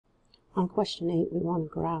On question 8, we want to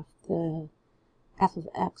graph the f of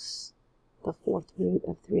x, the fourth root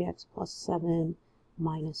of 3x plus 7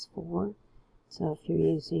 minus 4. So if you're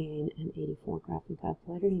using an 84 graphing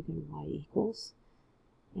calculator, you go y equals.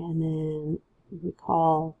 And then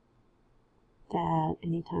recall that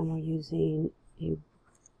anytime we're using a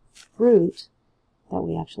root, that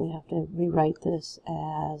we actually have to rewrite this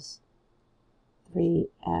as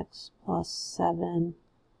 3x plus 7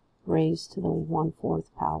 raised to the 1/4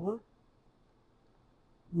 power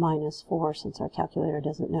minus 4, since our calculator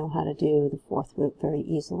doesn't know how to do the fourth root very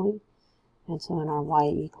easily. And so in our y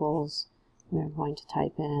equals, we're going to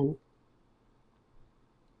type in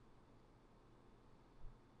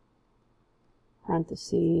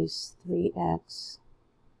parentheses 3x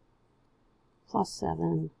plus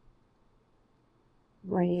 7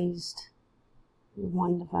 raised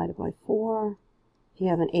 1 divided by 4. If you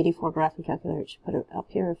have an 84 graphing calculator, you should put it up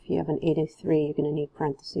here. If you have an 83, you're going to need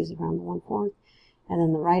parentheses around the 1/4. And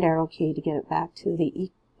then the right arrow key to get it back to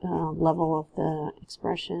the level of the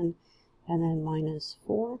expression, and then minus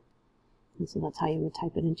 4. And so that's how you would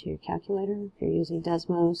type it into your calculator. If you're using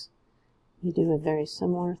Desmos, you do a very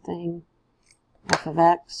similar thing. F of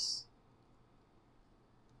x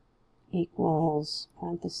equals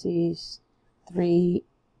parentheses 3x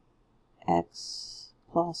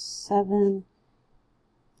plus 7.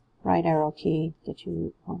 Right arrow key, get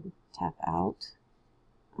you tap out.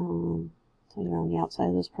 So you're on the outside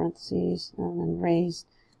of those parentheses, and then raised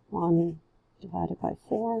 1 divided by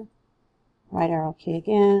 4. Right arrow key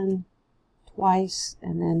again, twice,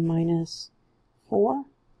 and then minus 4.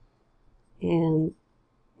 And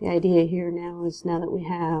the idea here now is, now that we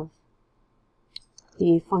have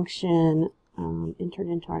the function entered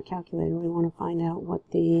into our calculator, we want to find out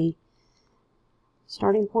what the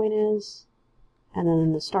starting point is, and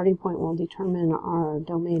then the starting point will determine our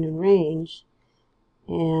domain and range.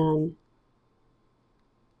 And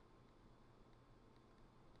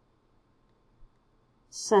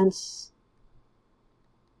since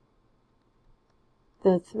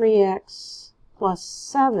the 3x plus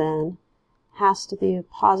 7 has to be a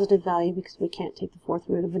positive value because we can't take the fourth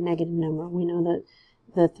root of a negative number, we know that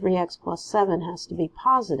the 3x plus 7 has to be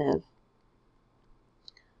positive.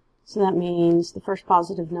 So that means the first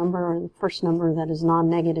positive number, or the first number that is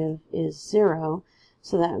non-negative, is 0.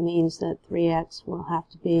 So that means that 3x will have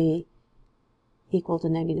to be equal to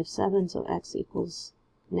negative 7. So x equals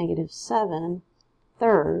negative 7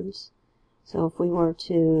 thirds. So if we were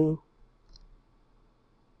to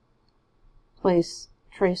trace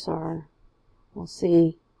our, we'll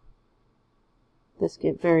see this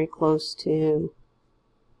get very close to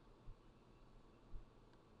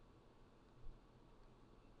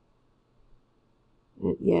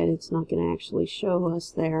yet it's not going to actually show us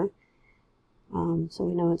there. So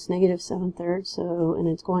we know it's negative 7 thirds, so, and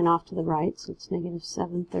it's going off to the right, so it's negative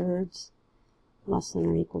 7 thirds less than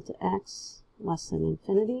or equal to x less than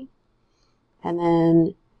infinity. And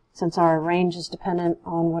then, since our range is dependent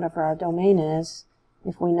on whatever our domain is,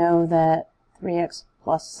 if we know that 3x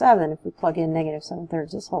plus 7, if we plug in negative 7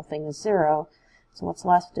 thirds, this whole thing is 0. So what's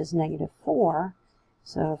left is negative 4.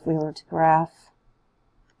 So if we were to graph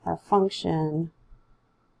our function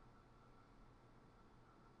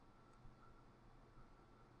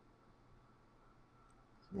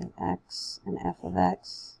we have x and f of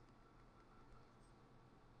x,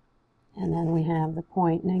 and then we have the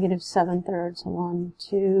point negative 7 thirds, 1,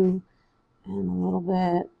 2, and a little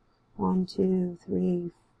bit, 1, 2,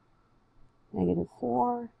 3, negative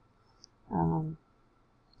 4.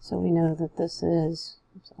 So we know that this is,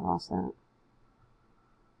 oops, I lost that.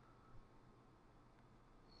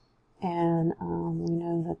 And we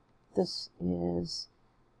know that this is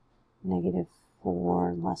negative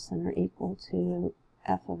 4 less than or equal to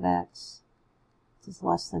f of x. This is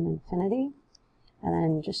less than infinity. And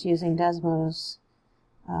then just using Desmos,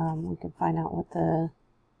 we can find out what the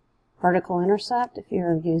vertical intercept, if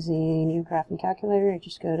you're using your graphing calculator, you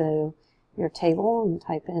just go to your table and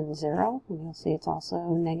type in 0, and you'll see it's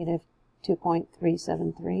also negative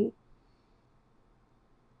 2.373.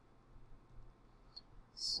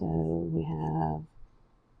 So we have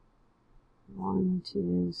 1,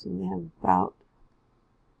 2, so we have about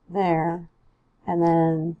there. And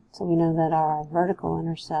then, so we know that our vertical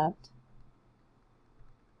intercept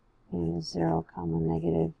is 0,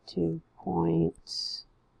 negative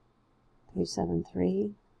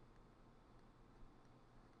 2.373.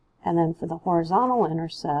 And then for the horizontal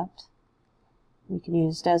intercept, we can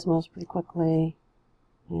use Desmos pretty quickly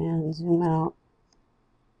and zoom out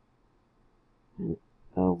and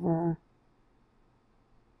over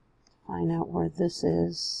to find out where this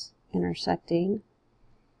is intersecting,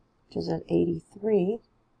 which is at 83.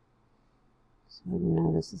 So we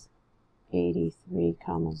know this is 83,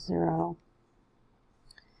 0.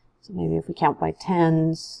 So maybe if we count by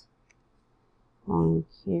tens, on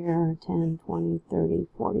here, 10, 20, 30,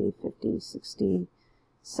 40, 50, 60,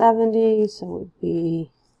 70, so it would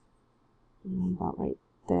be about right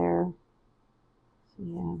there. So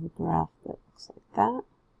you have a graph that looks like that,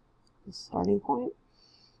 the starting point.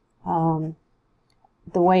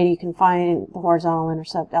 The way you can find the horizontal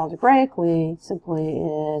intercept algebraically simply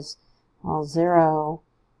is, well, 0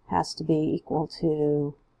 has to be equal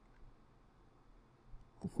to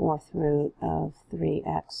the fourth root of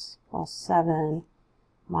 3x plus 7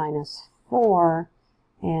 minus 4,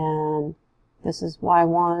 and this is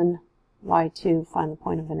y1, y2, find the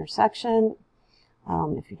point of intersection.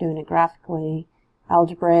 If you're doing it graphically,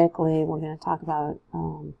 algebraically, we're going to talk about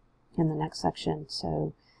in the next section,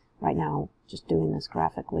 so right now just doing this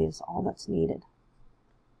graphically is all that's needed.